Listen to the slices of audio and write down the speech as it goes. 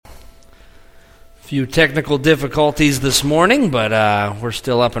Few technical difficulties this morning, but we're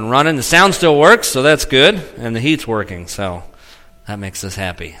still up and running. The sound still works, so that's good, and the heat's working, so that makes us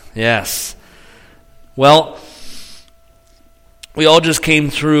happy. Yes. Well, we all just came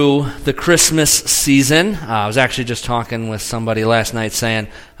through the Christmas season. I was actually just talking with somebody last night saying,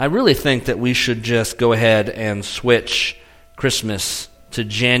 I really think that we should just go ahead and switch Christmas to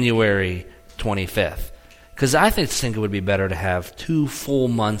January 25th. Because I think it would be better to have 2 full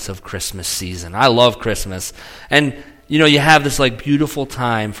months of Christmas season. I love Christmas. And, you have this beautiful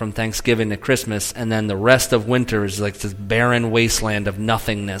time from Thanksgiving to Christmas, and then the rest of winter is like this barren wasteland of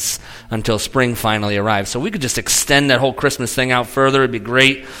nothingness until spring finally arrives. So we could just extend that whole Christmas thing out further. It'd be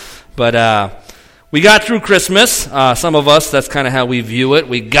great. But we got through Christmas. Some of us, that's kind of how we view it.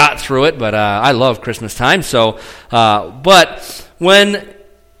 We got through it, but I love Christmas time. So, but when...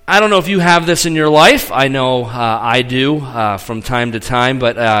 I don't know if you have this in your life. I know I do from time to time,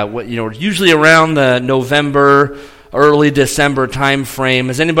 but usually around the November, early December time frame,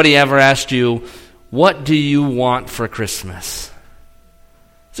 has anybody ever asked you, what do you want for Christmas?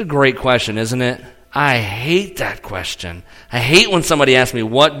 It's a great question, isn't it? I hate that question. I hate when somebody asks me,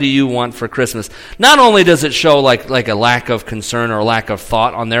 what do you want for Christmas? Not only does it show like a lack of concern or a lack of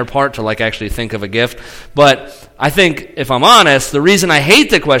thought on their part to actually think of a gift, but I think, if I'm honest, the reason I hate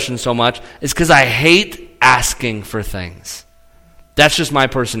the question so much is because I hate asking for things. That's just my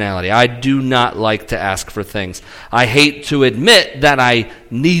personality. I do not like to ask for things. I hate to admit that I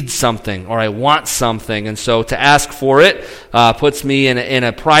need something or I want something, and so to ask for it puts me in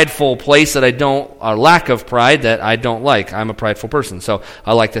a prideful place that a lack of pride that I don't like. I'm a prideful person, so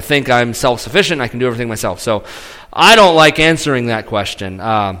I like to think I'm self-sufficient. I can do everything myself. So I don't like answering that question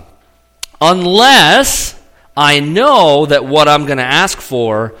unless I know that what I'm going to ask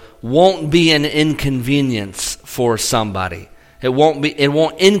for won't be an inconvenience for somebody. It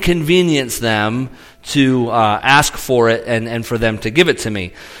won't inconvenience them to ask for it and for them to give it to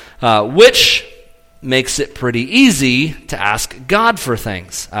me, which makes it pretty easy to ask God for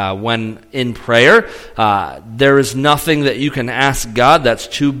things. When in prayer, there is nothing that you can ask God that's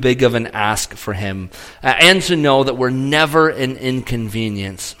too big of an ask for Him, and to know that we're never an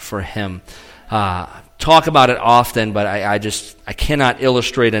inconvenience for Him. Talk about it often, but I cannot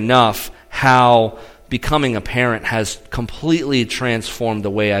illustrate enough how becoming a parent has completely transformed the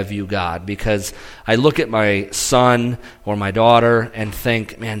way I view God, because I look at my son or my daughter and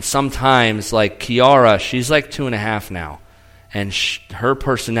think, man, sometimes Kiara, she's 2.5 now, and her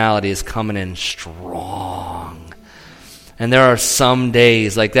personality is coming in strong. And there are some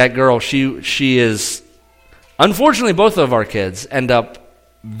days, that girl, she is, unfortunately both of our kids end up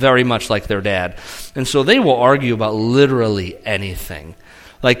very much like their dad. And so they will argue about literally anything.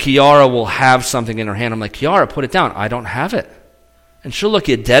 Kiara will have something in her hand. I'm like, Kiara, put it down. I don't have it. And she'll look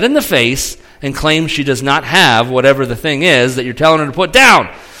you dead in the face and claim she does not have whatever the thing is that you're telling her to put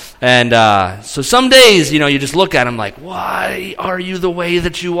down. And so some days, you just look at them like, why are you the way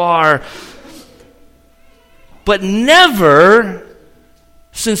that you are? But never,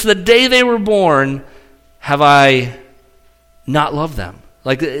 since the day they were born, have I not loved them.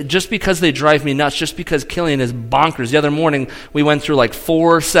 Just because they drive me nuts, just because Killian is bonkers. The other morning, we went through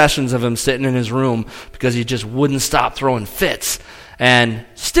 4 sessions of him sitting in his room because he just wouldn't stop throwing fits. And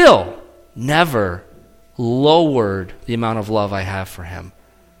still, never lowered the amount of love I have for him.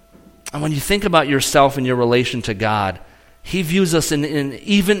 And when you think about yourself and your relation to God, He views us in an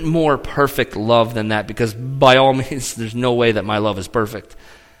even more perfect love than that, because by all means, there's no way that my love is perfect.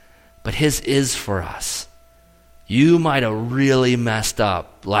 But His is for us. You might have really messed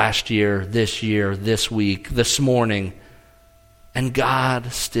up last year, this week, this morning, and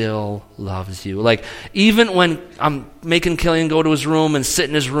God still loves you. Even when I'm making Killian go to his room and sit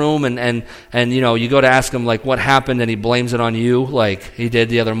in his room and you go to ask him what happened and he blames it on you like he did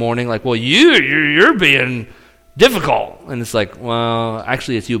the other morning, well, you're being difficult. And it's well,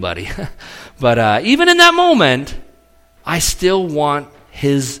 actually it's you, buddy. But even in that moment, I still want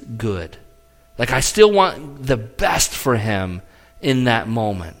His good. I still want the best for him in that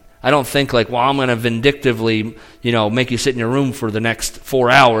moment. I don't think I'm going to vindictively, make you sit in your room for the next 4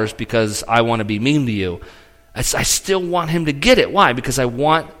 hours because I want to be mean to you. I still want him to get it. Why? Because I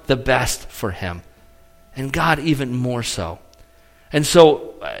want the best for him. And God even more so. And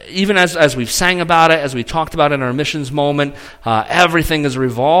so even as we've sang about it, as we talked about in our missions moment, everything is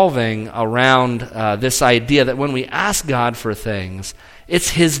revolving around this idea that when we ask God for things, it's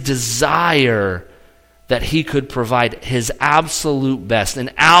His desire that He could provide His absolute best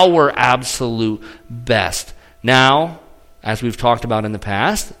and our absolute best. Now, as we've talked about in the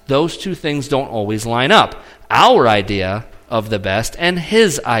past, those two things don't always line up. Our idea of the best and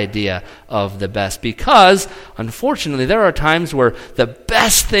his idea of the best. Because, unfortunately, there are times where the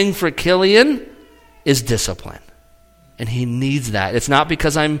best thing for Killian is discipline. And he needs that. It's not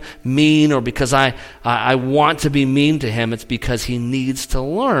because I'm mean or because I want to be mean to him. It's because he needs to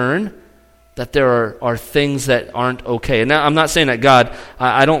learn that there are things that aren't okay. And now, I'm not saying that God,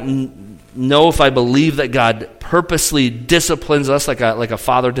 I don't know if I believe that God purposely disciplines us like a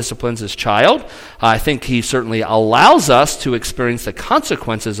father disciplines his child. I think he certainly allows us to experience the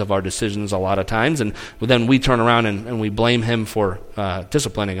consequences of our decisions a lot of times, and then we turn around and we blame him for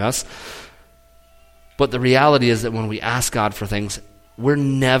disciplining us. But the reality is that when we ask God for things, we're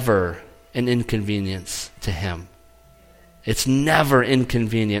never an inconvenience to him. It's never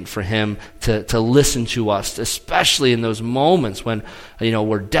inconvenient for him to listen to us, especially in those moments when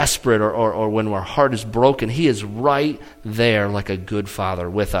we're desperate or when our heart is broken. He is right there like a good father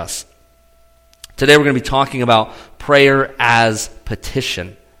with us. Today we're going to be talking about prayer as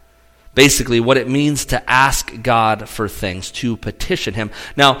petition. Basically what it means to ask God for things, to petition him.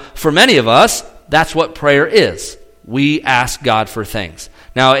 Now, for many of us, that's what prayer is. We ask God for things.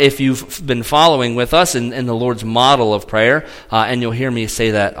 Now, if you've been following with us in the Lord's model of prayer, and you'll hear me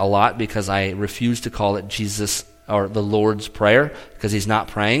say that a lot because I refuse to call it Jesus or the Lord's Prayer, because he's not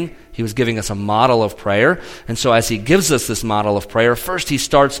praying. He was giving us a model of prayer. And so as he gives us this model of prayer, first he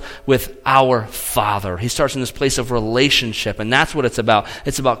starts with our Father. He starts in this place of relationship, and that's what it's about.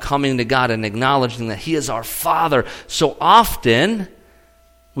 It's about coming to God and acknowledging that he is our Father. So often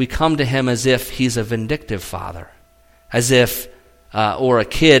we come to him as if he's a vindictive father, as if, or a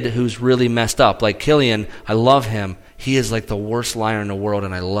kid who's really messed up. Like Killian, I love him. He is like the worst liar in the world,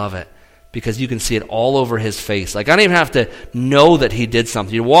 and I love it because you can see it all over his face. Like, I don't even have to know that he did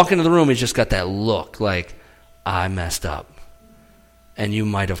something. You walk into the room, he's just got that look like, I messed up, and you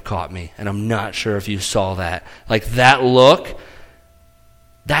might have caught me, and I'm not sure if you saw that. Like that look,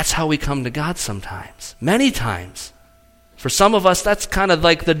 that's how we come to God sometimes, many times. For some of us, that's kind of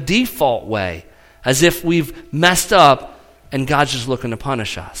like the default way, as if we've messed up and God's just looking to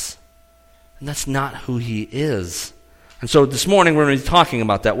punish us. And that's not who he is. And so this morning we're going to be talking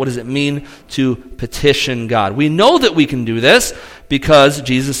about that. What does it mean to petition God? We know that we can do this because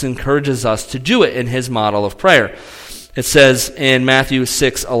Jesus encourages us to do it in his model of prayer. It says in Matthew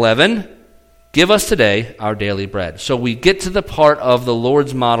 6:11, give us today our daily bread. So we get to the part of the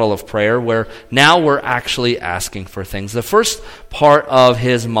Lord's model of prayer where now we're actually asking for things. The first part of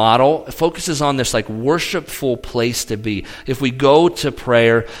his model focuses on this like worshipful place to be. If we go to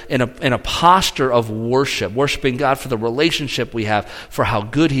prayer in a posture of worship, worshiping God for the relationship we have, for how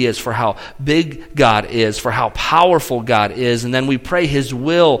good he is, for how big God is, for how powerful God is, and then we pray his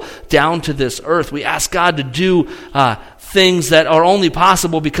will down to this earth. We ask God to do things that are only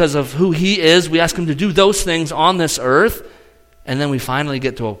possible because of who he is. We ask him to do those things on this earth, and then we finally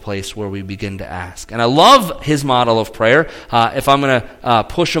get to a place where we begin to ask. And I love his model of prayer. If I'm going to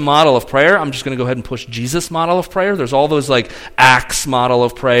push a model of prayer, I'm just going to go ahead and push Jesus' model of prayer. There's all those like Acts model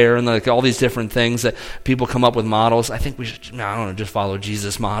of prayer and like all these different things that people come up with models. I think we should, I don't know, just follow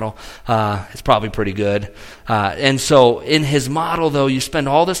Jesus' model. It's probably pretty good. And so in his model, though, you spend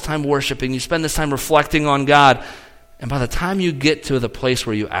all this time worshiping, you spend this time reflecting on God. And by the time you get to the place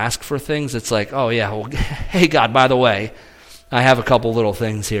where you ask for things, it's like, oh yeah, well, hey God, by the way, I have a couple little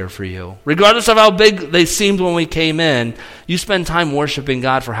things here for you. Regardless of how big they seemed when we came in, you spend time worshiping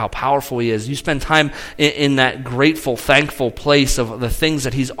God for how powerful he is. You spend time in that grateful, thankful place of the things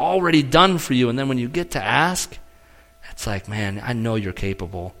that he's already done for you. And then when you get to ask, it's like, man, I know you're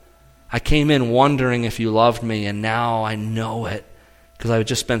capable. I came in wondering if you loved me, and now I know it, because I would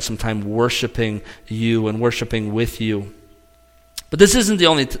just spend some time worshiping you and worshiping with you. But this isn't the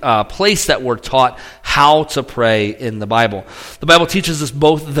only place that we're taught how to pray in the Bible. The Bible teaches us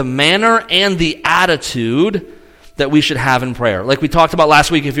both the manner and the attitude that we should have in prayer. Like we talked about last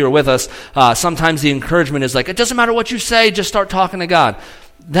week, if you were with us, sometimes the encouragement is like, it doesn't matter what you say, just start talking to God.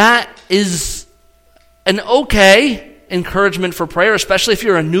 That is an okay encouragement for prayer, especially if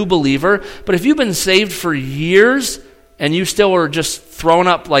you're a new believer. But if you've been saved for years, and you still are just throwing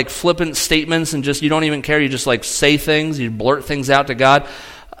up like flippant statements and just you don't even care, you just like say things, you blurt things out to God,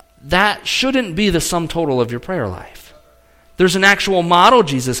 that shouldn't be the sum total of your prayer life. There's an actual model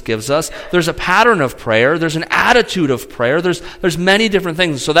Jesus gives us. There's a pattern of prayer. There's an attitude of prayer. There's many different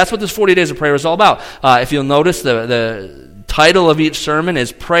things. So that's what this 40 days of prayer is all about. If you'll notice, the title of each sermon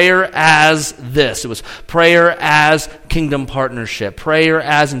is Prayer as this. It was Prayer as Kingdom Partnership. Prayer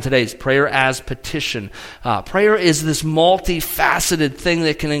as, in today's, Prayer as Petition. Prayer is this multifaceted thing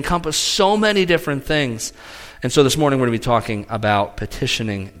that can encompass so many different things. And so this morning we're going to be talking about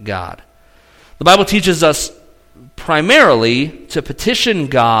petitioning God. The Bible teaches us primarily to petition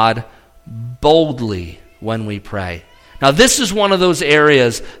God boldly when we pray. Now, this is one of those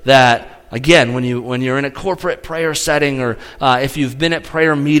areas that, again, when you're in a corporate prayer setting, or if you've been at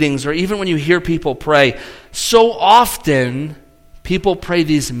prayer meetings, or even when you hear people pray, so often people pray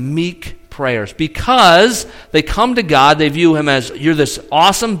these meek prayers because they come to God, they view him as, you're this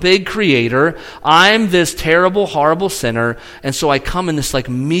awesome big creator, I'm this terrible, horrible sinner, and so I come in this like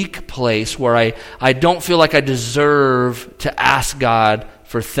meek place where I don't feel like I deserve to ask God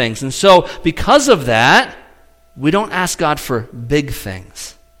for things. And so because of that, we don't ask God for big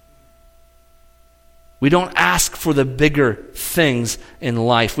things. We don't ask for the bigger things in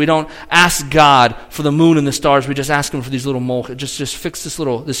life. We don't ask God for the moon and the stars. We just ask him for these little just fix this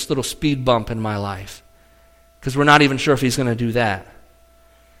little speed bump in my life. Because we're not even sure if he's going to do that.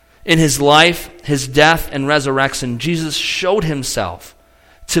 In his life, his death, and resurrection, Jesus showed himself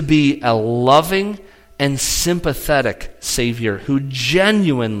to be a loving and sympathetic Savior who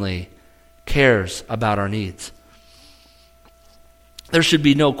genuinely cares about our needs. There should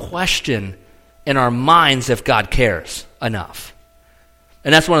be no question in our minds if God cares enough.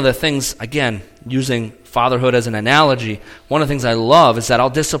 And that's one of the things, again, using fatherhood as an analogy, one of the things I love is that I'll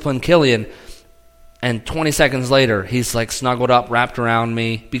discipline Killian, and 20 seconds later, he's like snuggled up, wrapped around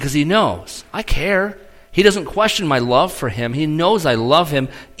me, because he knows I care. He doesn't question my love for him. He knows I love him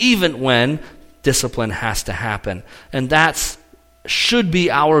even when discipline has to happen. And that should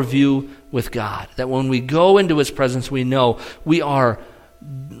be our view with God, that when we go into his presence, we know we are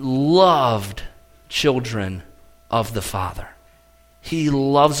loved children of the Father. He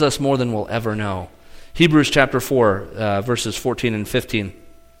loves us more than we'll ever know. Hebrews chapter 4, verses 14 and 15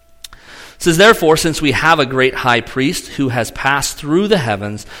 says, "Therefore, since we have a great high priest who has passed through the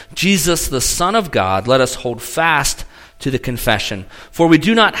heavens, Jesus the Son of God, let us hold fast to the confession. For we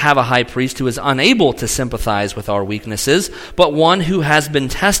do not have a high priest who is unable to sympathize with our weaknesses, but one who has been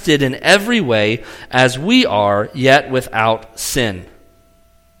tested in every way as we are, yet without sin."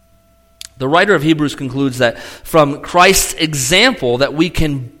 The writer of Hebrews concludes that from Christ's example that we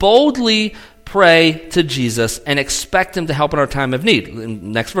can boldly pray to Jesus and expect him to help in our time of need.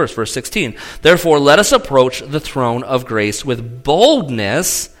 Next verse, verse 16. "Therefore let us approach the throne of grace with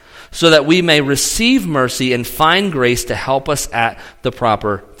boldness so that we may receive mercy and find grace to help us at the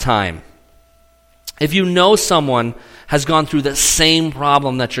proper time." If you know someone has gone through the same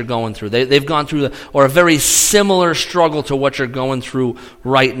problem that you're going through, they've gone through or a very similar struggle to what you're going through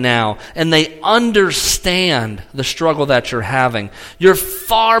right now, and they understand the struggle that you're having, you're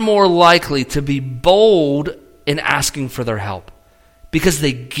far more likely to be bold in asking for their help because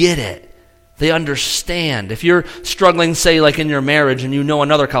they get it. They understand. If you're struggling, say, like in your marriage, and you know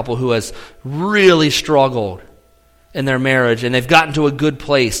another couple who has really struggled in their marriage and they've gotten to a good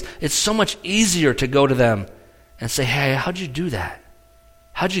place, it's so much easier to go to them and say, "Hey, how'd you do that?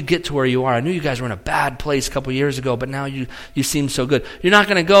 How'd you get to where you are? I knew you guys were in a bad place a couple years ago, but now you seem so good." You're not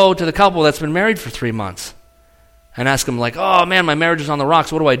going to go to the couple that's been married for 3 months and ask them like, "Oh man, my marriage is on the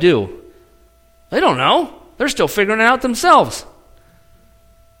rocks. What do I do?" They don't know. They're still figuring it out themselves.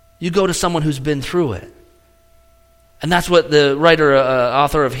 You go to someone who's been through it. And that's what the writer,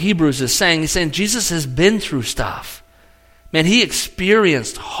 author of Hebrews is saying. He's saying Jesus has been through stuff. Man, he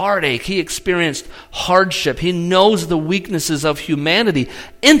experienced heartache. He experienced hardship. He knows the weaknesses of humanity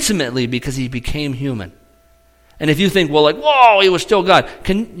intimately because he became human. And if you think, well, like, whoa, he was still God.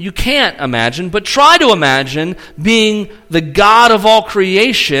 You can't imagine, but try to imagine being the God of all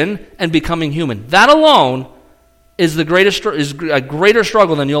creation and becoming human. That alone is a greater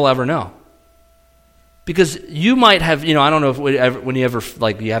struggle than you'll ever know. Because you might have, I don't know if when you ever,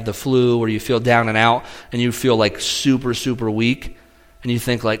 like, you have the flu or you feel down and out and you feel like super, super weak and you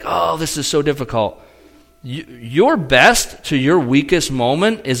think like, oh, this is so difficult. Your best to your weakest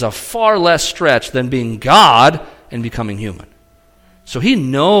moment is a far less stretch than being God and becoming human. So he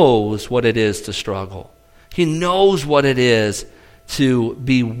knows what it is to struggle. He knows what it is to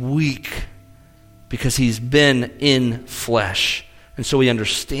be weak because he's been in flesh. And so he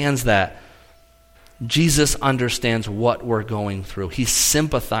understands that. Jesus understands what we're going through. He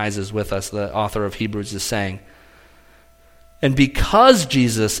sympathizes with us, the author of Hebrews is saying. And because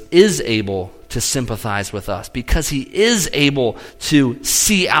Jesus is able to sympathize with us, because he is able to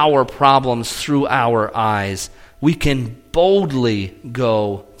see our problems through our eyes, we can boldly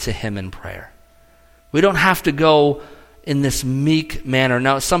go to him in prayer. We don't have to go in this meek manner.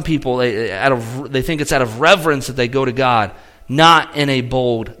 Now, some people, they think it's out of reverence that they go to God, not in a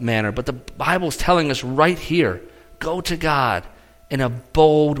bold manner. But the Bible's telling us right here, go to God in a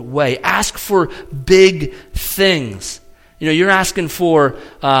bold way. Ask for big things. You're asking for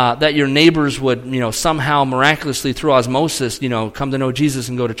that your neighbors would, somehow miraculously through osmosis, come to know Jesus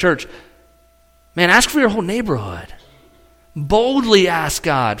and go to church. Man, ask for your whole neighborhood. Boldly ask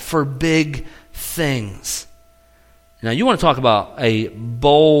God for big things. Now, you want to talk about a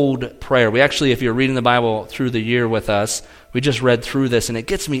bold prayer. We actually, if you're reading the Bible through the year with us, we just read through this, and it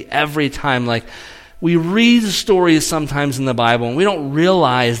gets me every time. Like, we read stories sometimes in the Bible, and we don't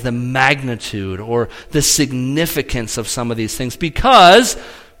realize the magnitude or the significance of some of these things because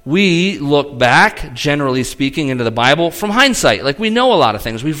we look back, generally speaking, into the Bible from hindsight. Like, we know a lot of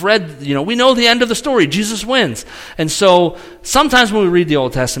things. We've read, we know the end of the story. Jesus wins. And so sometimes when we read the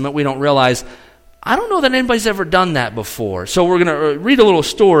Old Testament, we don't realize, I don't know that anybody's ever done that before. So we're going to read a little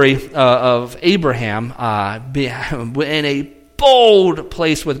story of Abraham in a bold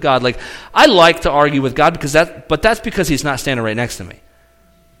place with God. Like, I like to argue with God but that's because he's not standing right next to me.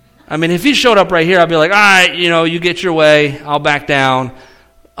 I mean, if he showed up right here, I'd be like, all right, you get your way, I'll back down.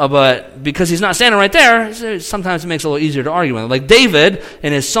 But because he's not standing right there, sometimes it makes it a little easier to argue with him. Like David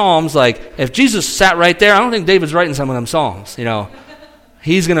in his Psalms, like if Jesus sat right there, I don't think David's writing some of them Psalms,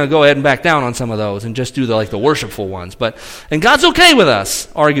 He's going to go ahead and back down on some of those and just do the worshipful ones. And God's okay with us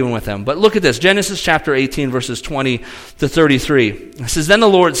arguing with him. But look at this, Genesis chapter 18, verses 20 to 33. It says, Then the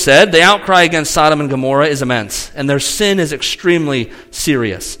Lord said, The outcry against Sodom and Gomorrah is immense, and their sin is extremely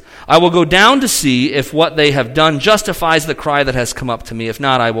serious. I will go down to see if what they have done justifies the cry that has come up to me. If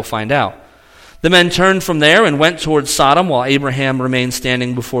not, I will find out. The men turned from there and went towards Sodom while Abraham remained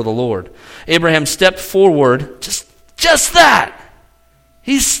standing before the Lord. Abraham stepped forward, just that.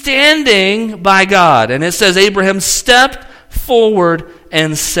 He's standing by God. And it says Abraham stepped forward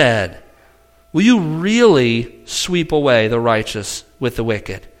and said, Will you really sweep away the righteous with the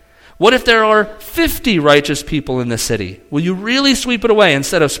wicked? What if there are 50 righteous people in the city? Will you really sweep it away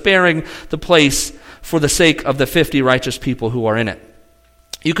instead of sparing the place for the sake of the 50 righteous people who are in it?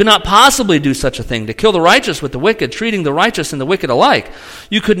 You could not possibly do such a thing, to kill the righteous with the wicked, treating the righteous and the wicked alike.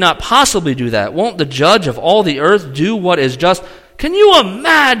 You could not possibly do that. Won't the judge of all the earth do what is just? Can you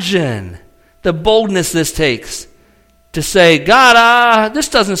imagine the boldness this takes to say, God, this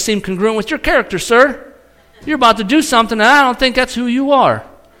doesn't seem congruent with your character, sir. You're about to do something, and I don't think that's who you are.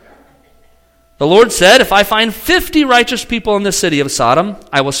 The Lord said, If I find 50 righteous people in the city of Sodom,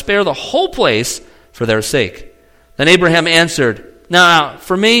 I will spare the whole place for their sake. Then Abraham answered, No,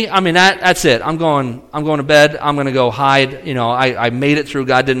 for me, that's it. I'm going to bed. I'm going to go hide. I made it through.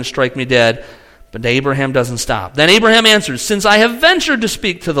 God didn't strike me dead. But Abraham doesn't stop. Then Abraham answered, Since I have ventured to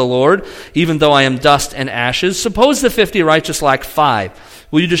speak to the Lord, even though I am dust and ashes, suppose the 50 righteous lack 5.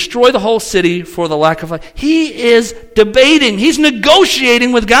 Will you destroy the whole city for the lack of 5? He is debating. He's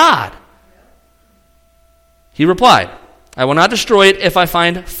negotiating with God. He replied, I will not destroy it if I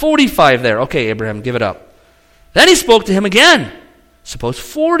find 45 there. Okay, Abraham, give it up. Then he spoke to him again. Suppose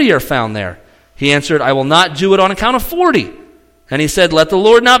 40 are found there. He answered, I will not do it on account of 40. And he said, Let the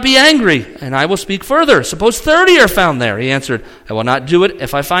Lord not be angry, and I will speak further. Suppose 30 are found there. He answered, I will not do it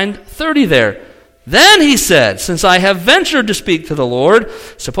if I find 30 there. Then he said, Since I have ventured to speak to the Lord,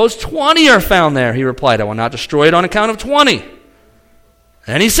 suppose 20 are found there. He replied, I will not destroy it on account of 20.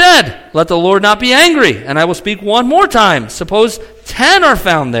 And he said, Let the Lord not be angry, and I will speak one more time. Suppose 10 are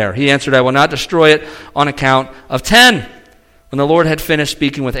found there. He answered, I will not destroy it on account of 10. When the Lord had finished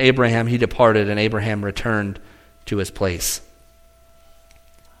speaking with Abraham, he departed, and Abraham returned to his place.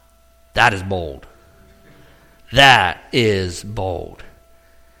 That is bold. That is bold.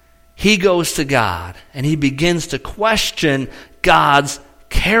 He goes to God, and he begins to question God's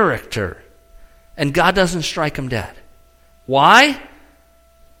character. And God doesn't strike him dead. Why?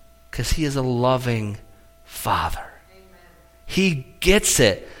 Because he is a loving Father. Amen. He gets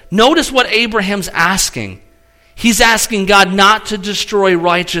it. Notice what Abraham's asking. He's asking God not to destroy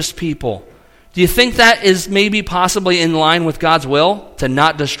righteous people. Do you think that is maybe possibly in line with God's will, to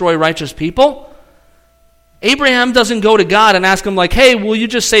not destroy righteous people? Abraham doesn't go to God and ask him like, hey, will you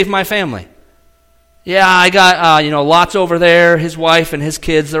just save my family? Yeah, I got, Lot's over there, his wife and his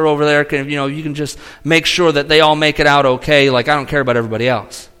kids, they're over there. You can just make sure that they all make it out okay. Like, I don't care about everybody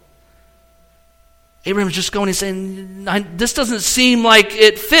else. Abraham's just going and saying, this doesn't seem like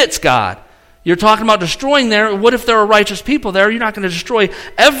it fits, God. You're talking about destroying there. What if there are righteous people there? You're not going to destroy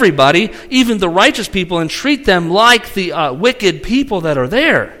everybody, even the righteous people, and treat them like the wicked people that are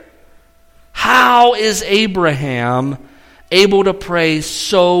there. How is Abraham able to pray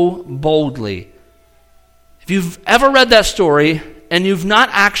so boldly? If you've ever read that story and you've not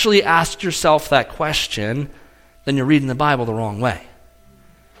actually asked yourself that question, then you're reading the Bible the wrong way.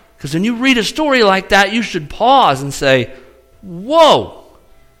 Because when you read a story like that, you should pause and say, whoa,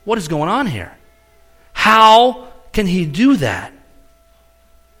 what is going on here? How can he do that?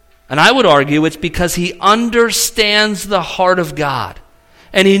 And I would argue it's because he understands the heart of God.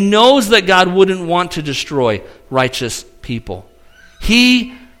 And he knows that God wouldn't want to destroy righteous people.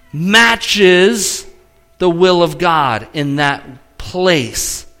 He matches the will of God in that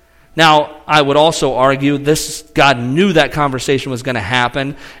place. Now, I would also argue God knew that conversation was going to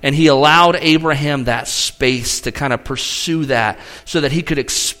happen, and he allowed Abraham that space to kind of pursue that so that he could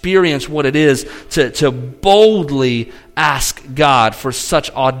experience what it is to boldly ask God for such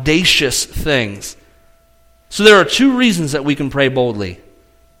audacious things. So there are two reasons that we can pray boldly.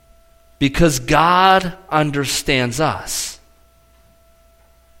 Because God understands us,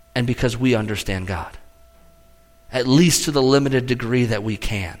 and because we understand God, at least to the limited degree that we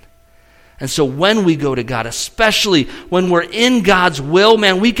can. And so when we go to God, especially when we're in God's will,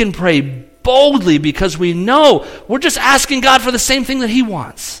 man, we can pray boldly because we know we're just asking God for the same thing that he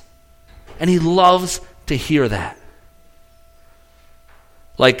wants. And he loves to hear that.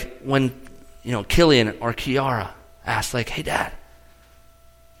 Like when, Killian or Kiara asked, like, hey, Dad,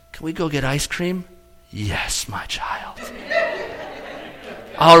 can we go get ice cream? Yes, my child.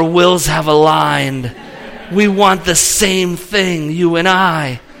 Our wills have aligned. We want the same thing, you and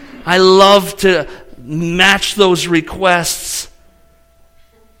I. I love to match those requests.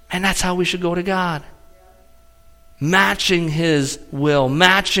 And that's how we should go to God. Matching his will,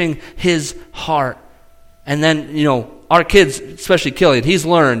 matching his heart. And then, our kids, especially Killian, he's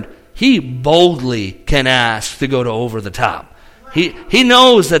learned he boldly can ask to go to over the top. He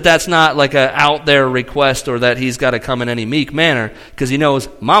knows that that's not like a out there request or that he's got to come in any meek manner because he knows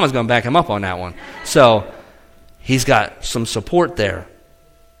Mama's going to back him up on that one. So he's got some support there.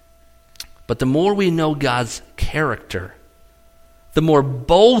 But the more we know God's character, the more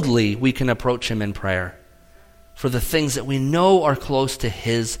boldly we can approach him in prayer for the things that we know are close to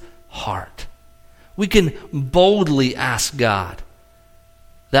his heart. We can boldly ask God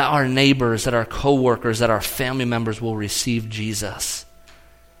that our neighbors, that our coworkers, that our family members will receive Jesus.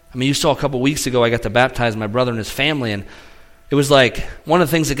 I mean, you saw a couple weeks ago I got to baptize my brother and his family, and it was like one of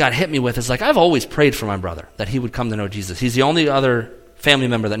the things that God hit me with is like I've always prayed for my brother that he would come to know Jesus. He's the only other family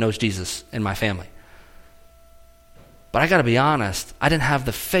member that knows Jesus in my family. But I got to be honest, I didn't have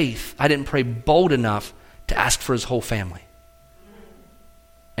the faith. I didn't pray bold enough to ask for his whole family.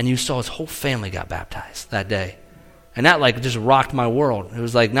 And you saw his whole family got baptized that day. And that like just rocked my world. It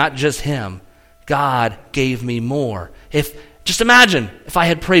was like not just him. God gave me more. Just imagine if I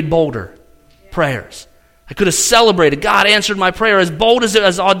had prayed bolder prayers. I could have celebrated. God answered my prayer as bold as it,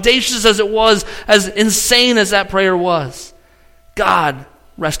 as audacious as it was, as insane as that prayer was. God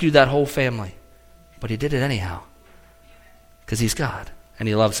rescued that whole family. But he did it anyhow. Because he's God and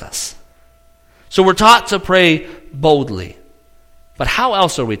he loves us. So we're taught to pray boldly. But how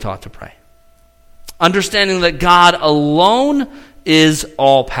else are we taught to pray? Understanding that God alone is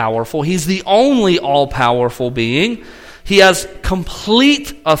all-powerful. He's the only all-powerful being. He has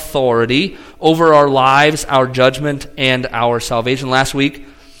complete authority over our lives, our judgment, and our salvation. Last week,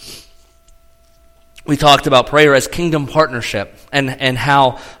 we talked about prayer as kingdom partnership and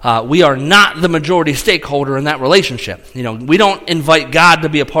how we are not the majority stakeholder in that relationship. We don't invite God to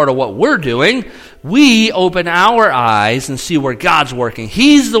be a part of what we're doing. We open our eyes and see where God's working.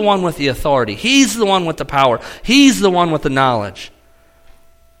 He's the one with the authority. He's the one with the power. He's the one with the knowledge.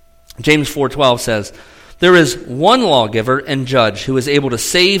 James 4:12 says, "There is one lawgiver and judge who is able to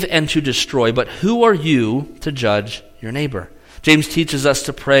save and to destroy, but who are you to judge your neighbor?" James teaches us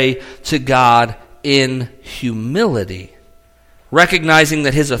to pray to God in humility, recognizing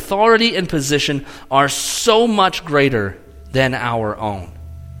that his authority and position are so much greater than our own.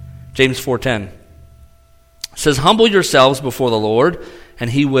 James 4:10 says, "Humble yourselves before the Lord, and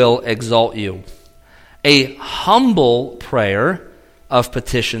he will exalt you." A humble prayer of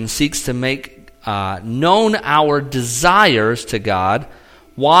petition seeks to make known our desires to God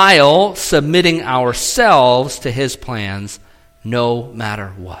while submitting ourselves to his plans no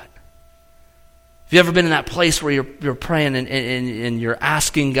matter what. Have you ever been in that place where you're praying and you're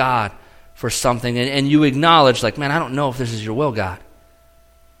asking God for something and you acknowledge, like, man, I don't know if this is your will, God.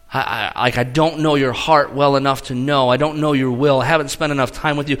 I don't know your heart well enough to know. I don't know your will. I haven't spent enough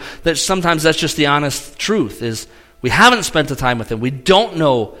time with you. Sometimes that's just the honest truth, is we haven't spent the time with him. We don't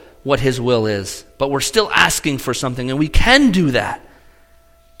know what his will is, but we're still asking for something, and we can do that.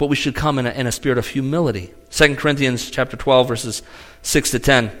 But we should come in a spirit of humility. 2 Corinthians chapter 12, verses 6 to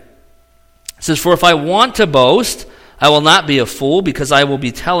 10. It says, "For if I want to boast, I will not be a fool, because I will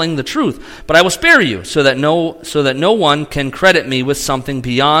be telling the truth. But I will spare you, so that no one can credit me with something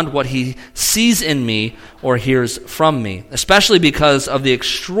beyond what he sees in me or hears from me, especially because of the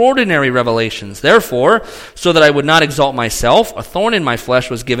extraordinary revelations. Therefore, so that I would not exalt myself, a thorn in my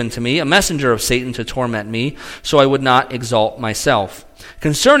flesh was given to me, a messenger of Satan to torment me, so I would not exalt myself.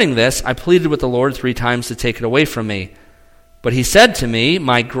 Concerning this, I pleaded with the Lord 3 times to take it away from me. But he said to me,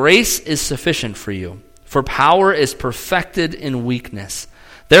 my grace is sufficient for you, for power is perfected in weakness.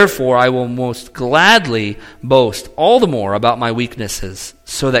 Therefore, I will most gladly boast all the more about my weaknesses,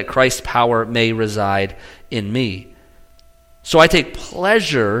 so that Christ's power may reside in me. So I take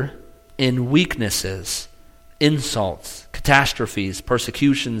pleasure in weaknesses, insults, catastrophes,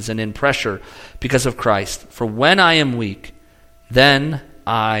 persecutions, and in pressure because of Christ. For when I am weak, then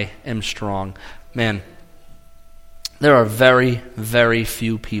I am strong. Man, there are very, very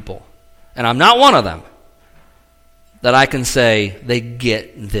few people, and I'm not one of them, that I can say they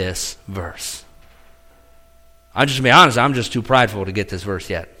get this verse. I'll just be honest, I'm just too prideful to get this verse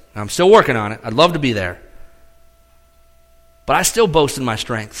yet. I'm still working on it. I'd love to be there. But I still boast in my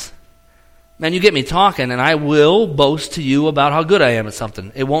strengths. Man, you get me talking, and I will boast to you about how good I am at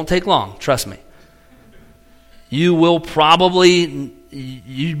something. It won't take long, trust me. You will probably,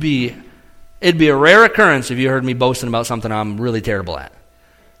 it'd be a rare occurrence if you heard me boasting about something I'm really terrible at,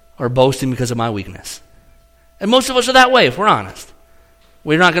 or boasting because of my weakness. And most of us are that way, if we're honest.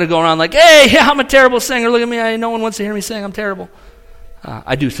 We're not going to go around like, hey, yeah, I'm a terrible singer. Look at me. No one wants to hear me sing. I'm terrible.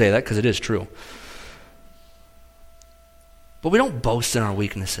 I do say that because it is true. But we don't boast in our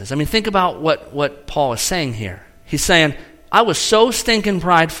weaknesses. I mean, think about what Paul is saying here. He's saying, I was so stinking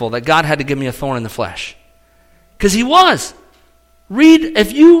prideful that God had to give me a thorn in the flesh. Because he was. Read,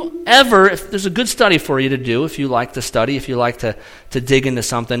 if there's a good study for you to do, if you like to study, if you like to dig into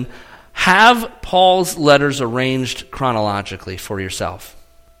something, have Paul's letters arranged chronologically for yourself.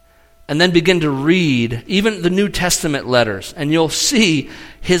 And then begin to read even the New Testament letters, and you'll see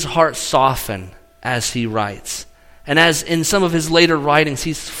his heart soften as he writes. And as in some of his later writings,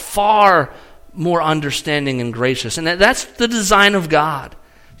 he's far more understanding and gracious. And that's the design of God,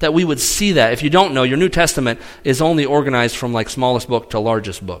 that we would see that. If you don't know, your New Testament is only organized from like smallest book to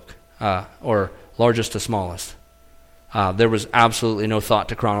largest book, or largest to smallest. There was absolutely no thought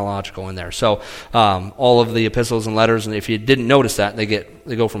to chronological in there. So all of the epistles and letters, and if you didn't notice that, they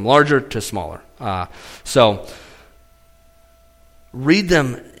go from larger to smaller. So read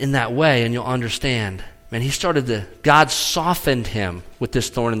them in that way, and you'll understand. Man, God softened him with this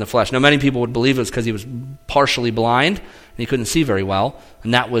thorn in the flesh. Now, many people would believe it was because he was partially blind and he couldn't see very well,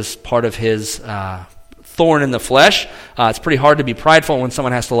 and that was part of his thorn in the flesh. It's pretty hard to be prideful when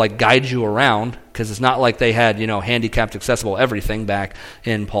someone has to like guide you around, because it's not like they had, handicapped accessible everything back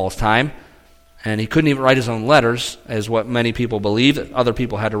in Paul's time. And he couldn't even write his own letters, as what many people believe, that other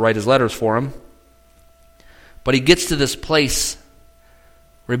people had to write his letters for him. But he gets to this place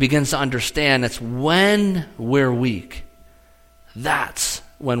where he begins to understand that's when we're weak, that's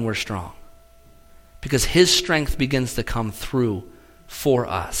when we're strong. Because his strength begins to come through for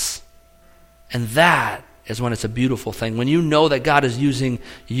us. And that is when it's a beautiful thing. When you know that God is using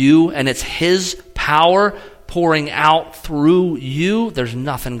you and it's his power pouring out through you, there's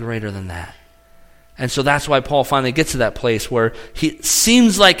nothing greater than that. And so that's why Paul finally gets to that place where he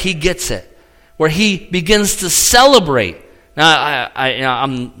seems like he gets it, where he begins to celebrate. Now,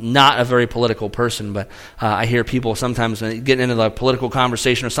 I'm not a very political person, but I hear people sometimes getting into the political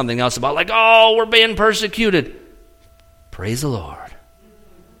conversation or something else about like, oh, we're being persecuted. Praise the Lord.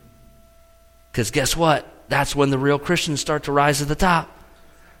 Because guess what? That's when the real Christians start to rise to the top.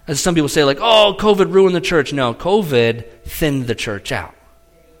 As some people say like, oh, COVID ruined the church. No, COVID thinned the church out.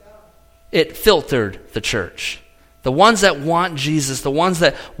 It filtered the church. The ones that want Jesus, the ones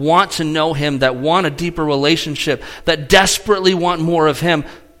that want to know him, that want a deeper relationship, that desperately want more of him,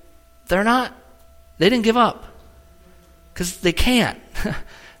 they didn't give up. Because they can't.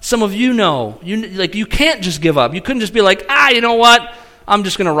 Some of you know, you can't just give up. You couldn't just be like, you know what? I'm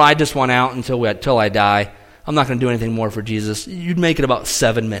just going to ride this one out until I die. I'm not going to do anything more for Jesus. You'd make it about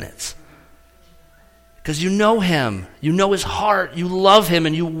 7 minutes. Because you know him. You know his heart. You love him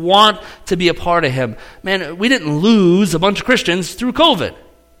and you want to be a part of him. Man, we didn't lose a bunch of Christians through COVID.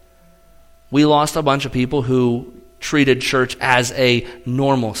 We lost a bunch of people who treated church as a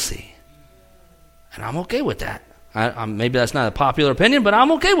normalcy. And I'm okay with that. Maybe that's not a popular opinion, but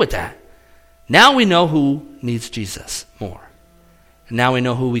I'm okay with that. Now we know who needs Jesus more. And now we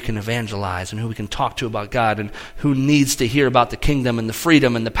know who we can evangelize and who we can talk to about God and who needs to hear about the kingdom and the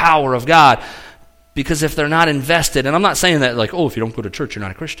freedom and the power of God. Because if they're not invested, and I'm not saying that like, oh, if you don't go to church, you're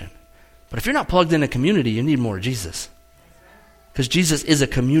not a Christian. But if you're not plugged into community, you need more Jesus. Because Jesus is a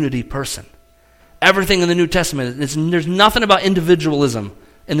community person. Everything in the New Testament, there's nothing about individualism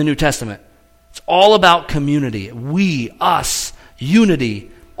in the New Testament. It's all about community. We, us,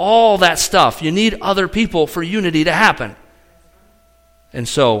 unity, all that stuff. You need other people for unity to happen. And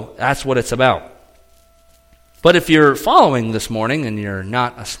so that's what it's about. But if you're following this morning and you're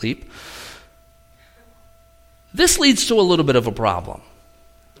not asleep, this leads to a little bit of a problem.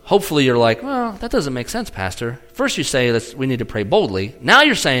 Hopefully you're like, well, that doesn't make sense, Pastor. First you say that we need to pray boldly. Now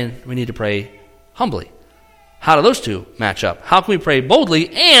you're saying we need to pray humbly. How do those two match up? How can we pray boldly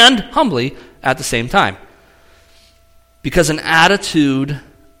and humbly at the same time? Because an attitude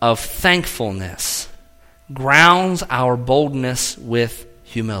of thankfulness grounds our boldness with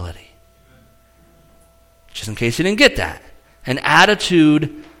humility. Just in case you didn't get that. An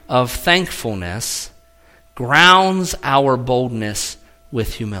attitude of thankfulness grounds our boldness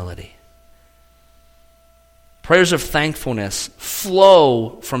with humility. Prayers of thankfulness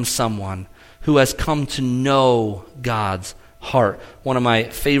flow from someone who has come to know God's heart. One of my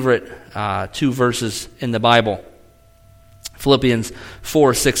favorite two verses in the Bible, Philippians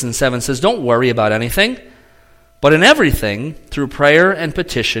 4, 6, and 7 says, "Don't worry about anything, but in everything, through prayer and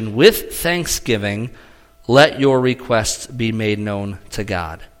petition, with thanksgiving, let your requests be made known to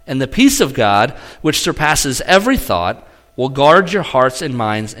God. And the peace of God, which surpasses every thought, will guard your hearts and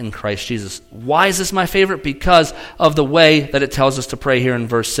minds in Christ Jesus." Why is this my favorite? Because of the way that it tells us to pray here in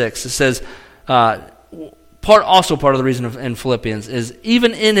verse 6. It says, part of the reason in Philippians is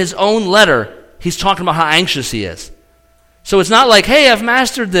even in his own letter, he's talking about how anxious he is. So it's not like, hey, I've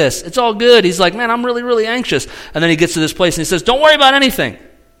mastered this. It's all good. He's like, man, I'm really, really anxious. And then he gets to this place and he says, don't worry about anything.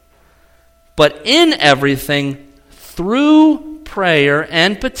 But in everything, through prayer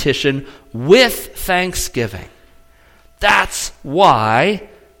and petition, with thanksgiving. That's why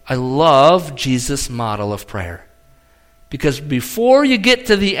I love Jesus' model of prayer. Because before you get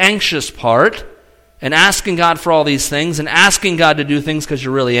to the anxious part, and asking God for all these things, and asking God to do things because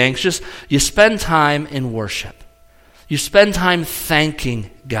you're really anxious, you spend time in worship. You spend time thanking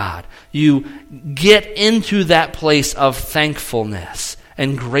God. You get into that place of thankfulness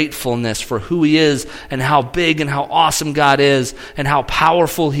and gratefulness for who He is and how big and how awesome God is and how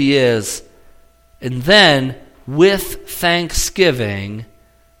powerful He is. And then, with thanksgiving,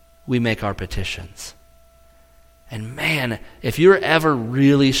 we make our petitions. And man, if you're ever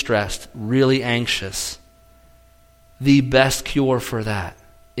really stressed, really anxious, the best cure for that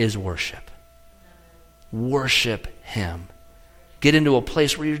is worship. Worship Him. Get into a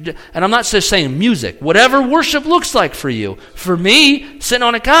place where you're... And I'm not just saying music. Whatever worship looks like for you. For me, sitting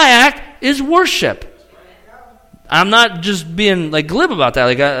on a kayak is worship. I'm not just being like glib about that.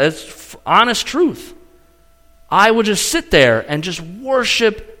 Like it's honest truth. I would just sit there and just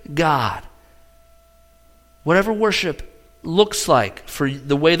worship God. Whatever worship looks like for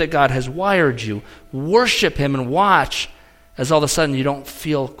the way that God has wired you, worship Him and watch as all of a sudden you don't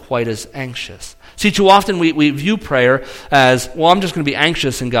feel quite as anxious. See, too often we view prayer as, well, I'm just going to be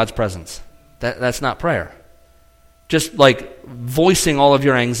anxious in God's presence. That's not prayer. Just like voicing all of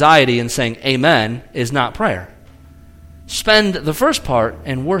your anxiety and saying amen is not prayer. Spend the first part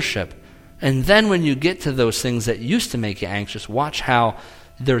in worship. And then when you get to those things that used to make you anxious, watch how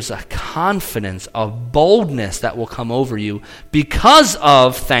there's a confidence, a boldness that will come over you because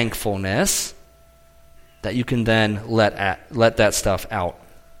of thankfulness that you can then let that stuff out.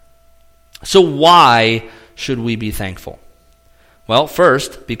 So why should we be thankful? Well,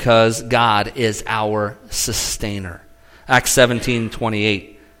 first, because God is our sustainer. Acts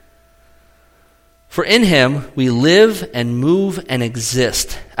 17:28. For in Him we live and move and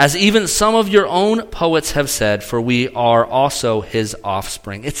exist, as even some of your own poets have said, for we are also His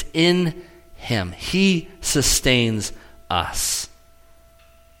offspring. It's in Him. He sustains us.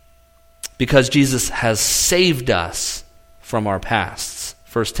 Because Jesus has saved us from our pasts.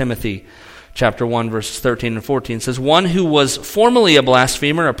 1 Timothy chapter 1, verses 13 and 14 says, one who was formerly a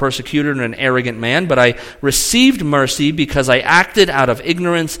blasphemer, a persecutor, and an arrogant man, but I received mercy because I acted out of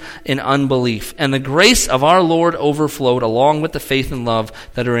ignorance and unbelief. And the grace of our Lord overflowed along with the faith and love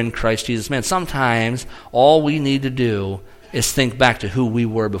that are in Christ Jesus. Man, sometimes all we need to do is think back to who we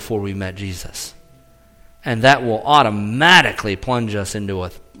were before we met Jesus. And that will automatically plunge us into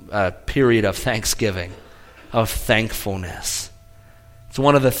a period of thanksgiving, of thankfulness. It's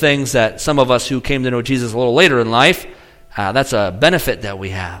one of the things that some of us who came to know Jesus a little later in life, that's a benefit that we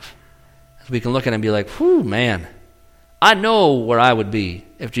have. We can look at it and be like, whew, man, I know where I would be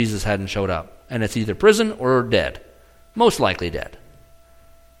if Jesus hadn't showed up. And it's either prison or dead. Most likely dead.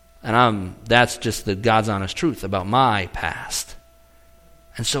 And that's just the God's honest truth about my past.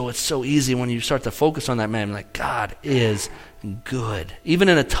 And so it's so easy when you start to focus on that, man, like, God is good. Even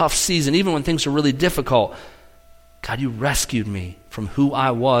in a tough season, even when things are really difficult, God, you rescued me from who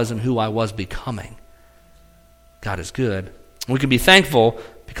I was and who I was becoming. God is good. We can be thankful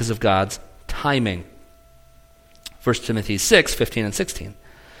because of God's timing. 1 Timothy 6, 15 and 16.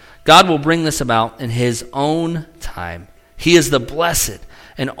 God will bring this about in his own time. He is the blessed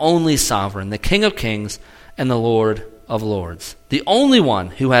and only sovereign, the King of kings and the Lord of lords, the only one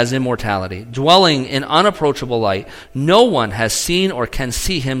who has immortality, dwelling in unapproachable light. No one has seen or can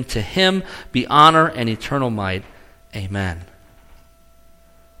see him. To him be honor and eternal might. Amen.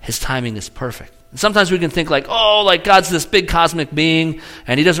 His timing is perfect. And sometimes we can think like, oh, like God's this big cosmic being,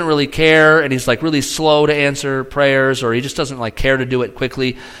 and he doesn't really care, and he's like really slow to answer prayers, or he just doesn't like care to do it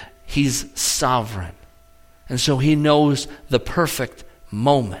quickly. He's sovereign. And so he knows the perfect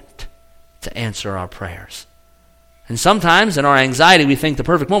moment to answer our prayers. And sometimes in our anxiety, we think the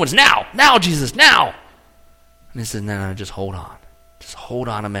perfect moment is now. Now, Jesus, now. And he says, no, just hold on. Just hold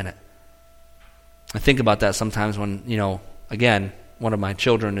on a minute. I think about that sometimes when, again, one of my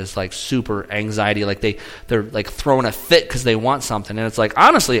children is like super anxiety, like they're like throwing a fit because they want something. And it's like,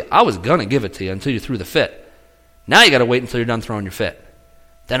 honestly, I was going to give it to you until you threw the fit. Now you got to wait until you're done throwing your fit.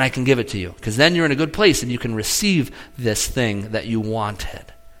 Then I can give it to you, because then you're in a good place and you can receive this thing that you wanted.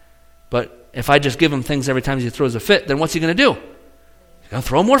 But if I just give him things every time he throws a fit, then what's he going to do? He's going to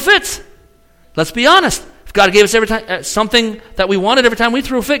throw more fits. Let's be honest. If God gave us every time something that we wanted every time we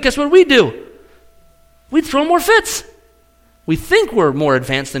threw a fit, guess what we do? We'd throw more fits. We think we're more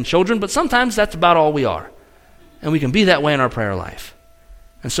advanced than children, but sometimes that's about all we are. And we can be that way in our prayer life.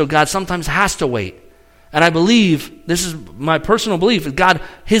 And so God sometimes has to wait. And I believe, this is my personal belief, that God,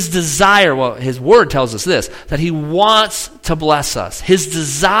 his desire, well, his word tells us this, that he wants to bless us. His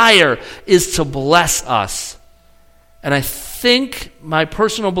desire is to bless us. And I think, my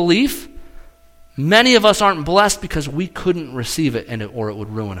personal belief, many of us aren't blessed because we couldn't receive it, or it would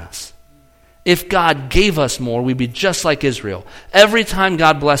ruin us. If God gave us more, we'd be just like Israel. Every time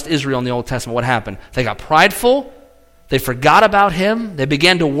God blessed Israel in the Old Testament, what happened? They got prideful. They forgot about him. They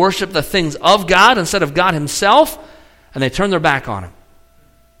began to worship the things of God instead of God himself, and they turned their back on him.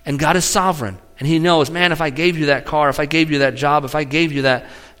 And God is sovereign, and he knows, man, if I gave you that car, if I gave you that job, if I gave you that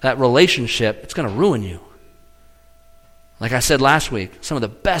relationship, it's going to ruin you. Like I said last week, some of the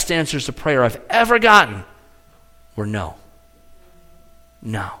best answers to prayer I've ever gotten were no.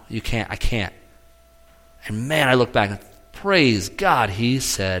 No, you can't. I can't. And man, I look back and praise God, he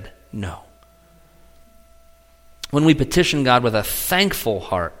said no. When we petition God with a thankful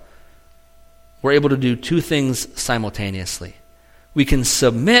heart, we're able to do two things simultaneously. We can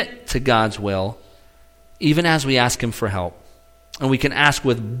submit to God's will even as we ask him for help. And we can ask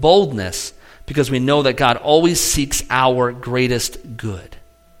with boldness because we know that God always seeks our greatest good.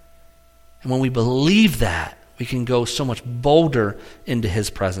 And when we believe that, we can go so much bolder into his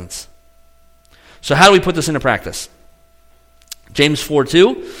presence. So how do we put this into practice? James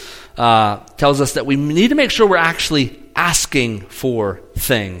 4:2 tells us that we need to make sure we're actually asking for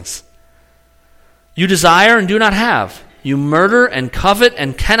things. You desire and do not have. You murder and covet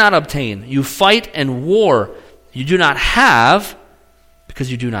and cannot obtain. You fight and war. You do not have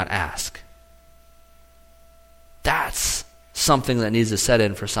because you do not ask. That's something that needs to set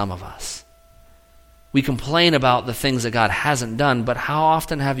in for some of us. We complain about the things that God hasn't done, but how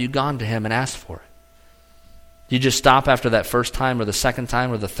often have you gone to him and asked for it? Do you just stop after that first time or the second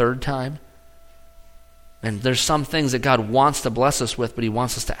time or the third time? And there's some things that God wants to bless us with, but he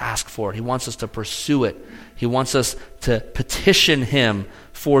wants us to ask for it. He wants us to pursue it. He wants us to petition him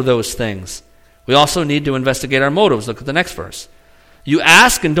for those things. We also need to investigate our motives. Look at the next verse. You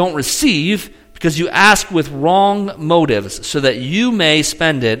ask and don't receive because you ask with wrong motives so that you may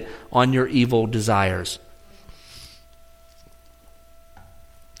spend it on your evil desires.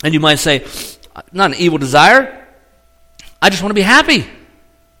 And you might say, not an evil desire. I just want to be happy.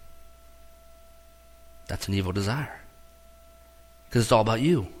 That's an evil desire. Because it's all about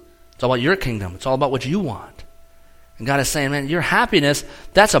you. It's all about your kingdom. It's all about what you want. And God is saying, man, your happiness,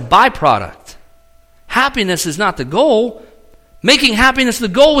 that's a byproduct. Happiness is not the goal. Making happiness the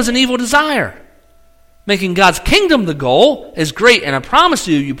goal is an evil desire. Making God's kingdom the goal is great. And I promise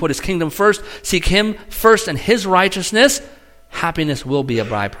you, you put his kingdom first, seek him first and his righteousness, happiness will be a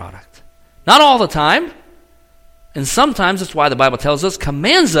byproduct. Not all the time. And sometimes that's why the Bible tells us,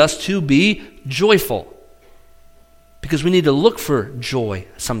 commands us to be joyful. Because we need to look for joy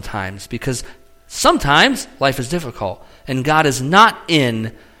sometimes. Because sometimes life is difficult. And God is not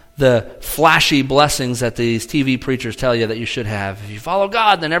in the flashy blessings that these TV preachers tell you that you should have. If you follow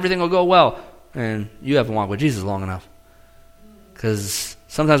God, then everything will go well. And you haven't walked with Jesus long enough. Because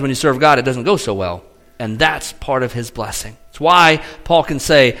Sometimes when you serve God, it doesn't go so well. And that's part of his blessing. It's why Paul can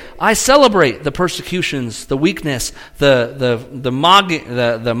say, I celebrate the persecutions, the weakness, the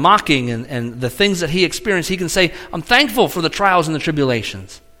mocking and the things that he experienced. He can say, I'm thankful for the trials and the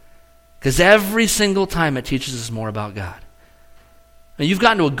tribulations. Because every single time it teaches us more about God. And you've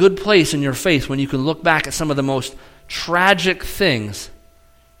gotten to a good place in your faith when you can look back at some of the most tragic things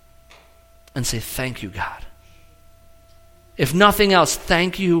and say, thank you, God. If nothing else,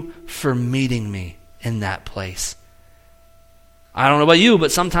 thank you for meeting me in that place. I don't know about you,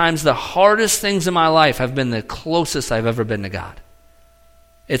 but sometimes the hardest things in my life have been the closest I've ever been to God.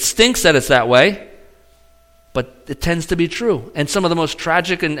 It stinks that it's that way, but it tends to be true. And some of the most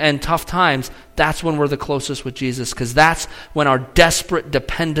tragic and tough times, that's when we're the closest with Jesus, because that's when our desperate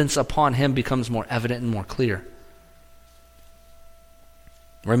dependence upon him becomes more evident and more clear.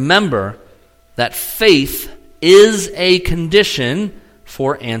 Remember that faith is a condition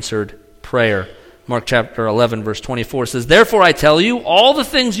for answered prayer. Mark chapter 11, verse 24 says, Therefore I tell you, all the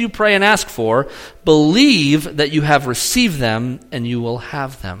things you pray and ask for, believe that you have received them, and you will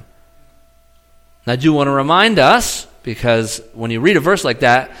have them. Now I do want to remind us, because when you read a verse like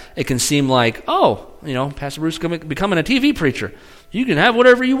that, it can seem like, Pastor Bruce is becoming a TV preacher. You can have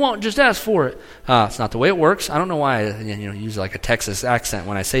whatever you want, just ask for it. It's not the way it works. I don't know why I use like a Texas accent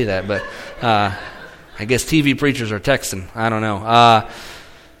when I say that, but I guess TV preachers are Texan. I don't know.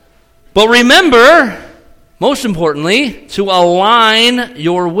 But remember, most importantly, to align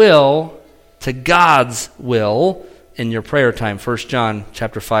your will to God's will in your prayer time. 1 John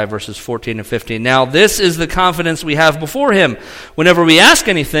chapter 5, verses 14 and 15. Now, this is the confidence we have before him. Whenever we ask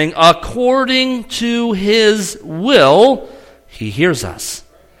anything, according to his will, he hears us.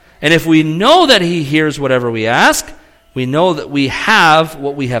 And if we know that he hears whatever we ask, we know that we have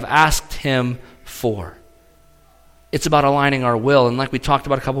what we have asked him for. It's about aligning our will. And like we talked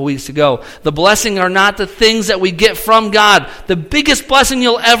about a couple weeks ago, the blessing are not the things that we get from God. The biggest blessing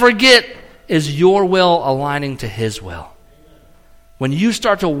you'll ever get is your will aligning to his will. When you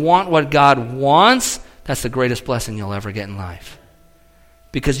start to want what God wants, that's the greatest blessing you'll ever get in life.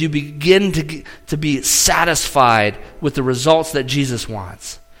 Because you begin to be satisfied with the results that Jesus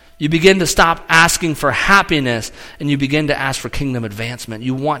wants. You begin to stop asking for happiness, and you begin to ask for kingdom advancement.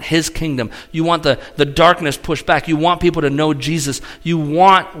 You want his kingdom. You want the darkness pushed back. You want people to know Jesus. You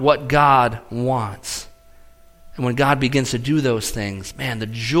want what God wants. And when God begins to do those things, man, the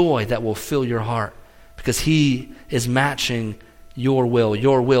joy that will fill your heart, because he is matching your will.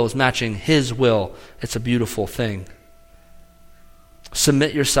 Your will is matching his will. It's a beautiful thing.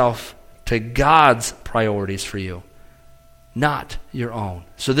 Submit yourself to God's priorities for you, not your own.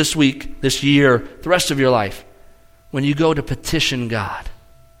 So this week, this year, the rest of your life, when you go to petition God,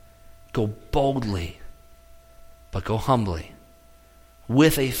 go boldly, but go humbly.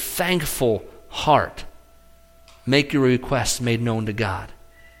 With a thankful heart, make your requests made known to God.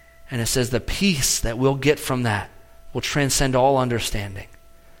 And it says the peace that we'll get from that will transcend all understanding.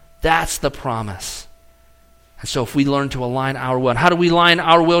 That's the promise. And so if we learn to align our will, and how do we align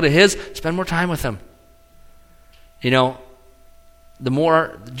our will to his? Spend more time with him. The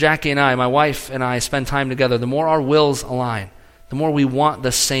more Jackie and I, my wife and I, spend time together, the more our wills align, the more we want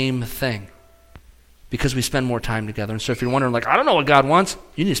the same thing, because we spend more time together. And so if you're wondering, I don't know what God wants,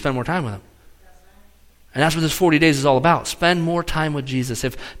 you need to spend more time with him. And that's what this 40 days is all about. Spend more time with Jesus.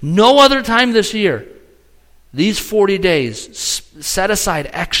 If no other time this year, these 40 days, set aside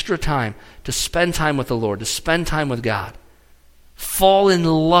extra time to spend time with the Lord, to spend time with God. Fall in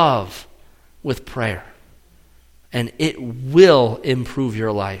love with prayer. And it will improve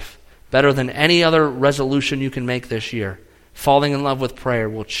your life better than any other resolution you can make this year. Falling in love with prayer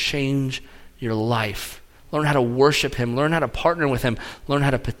will change your life. Learn how to worship him. Learn how to partner with him. Learn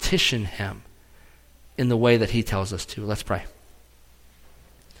how to petition him in the way that he tells us to. Let's pray.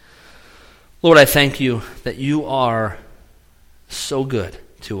 Lord, I thank you that you are so good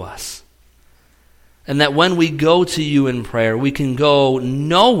to us. And that when we go to you in prayer, we can go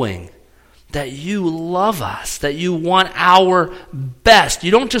knowing that you love us, that you want our best.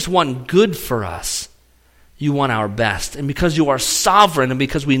 You don't just want good for us. You want our best. And because you are sovereign, and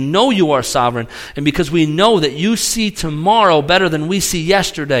because we know you are sovereign, and because we know that you see tomorrow better than we see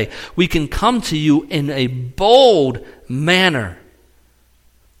yesterday, we can come to you in a bold manner.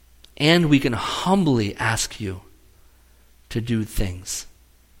 And we can humbly ask you to do things.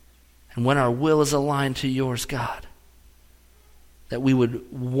 And when our will is aligned to yours, God, that we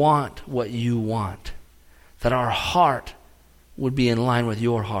would want what you want, that our heart would be in line with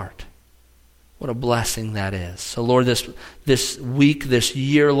your heart. What a blessing that is. So Lord, this week, this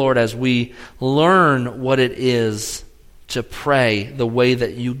year, Lord, as we learn what it is to pray the way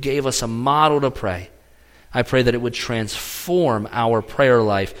that you gave us a model to pray. I pray that it would transform our prayer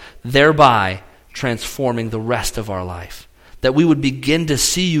life, thereby transforming the rest of our life. That we would begin to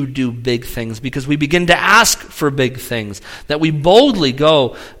see you do big things because we begin to ask for big things. That we boldly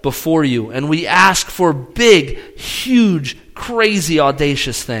go before you and we ask for big, huge, crazy,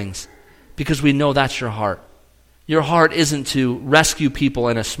 audacious things because we know that's your heart. Your heart isn't to rescue people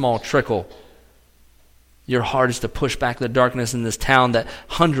in a small trickle. Your heart is to push back the darkness in this town that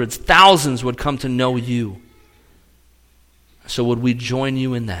hundreds, thousands would come to know you. So would we join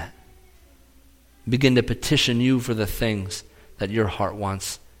you in that? Begin to petition you for the things that your heart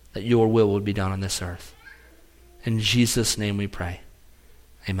wants, that your will would be done on this earth. In Jesus' name we pray.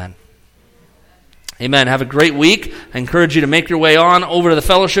 Amen. Amen. Have a great week. I encourage you to make your way on over to the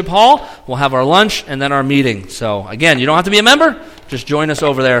fellowship hall. We'll have our lunch and then our meeting. So again, you don't have to be a member. Just join us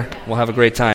over there. We'll have a great time.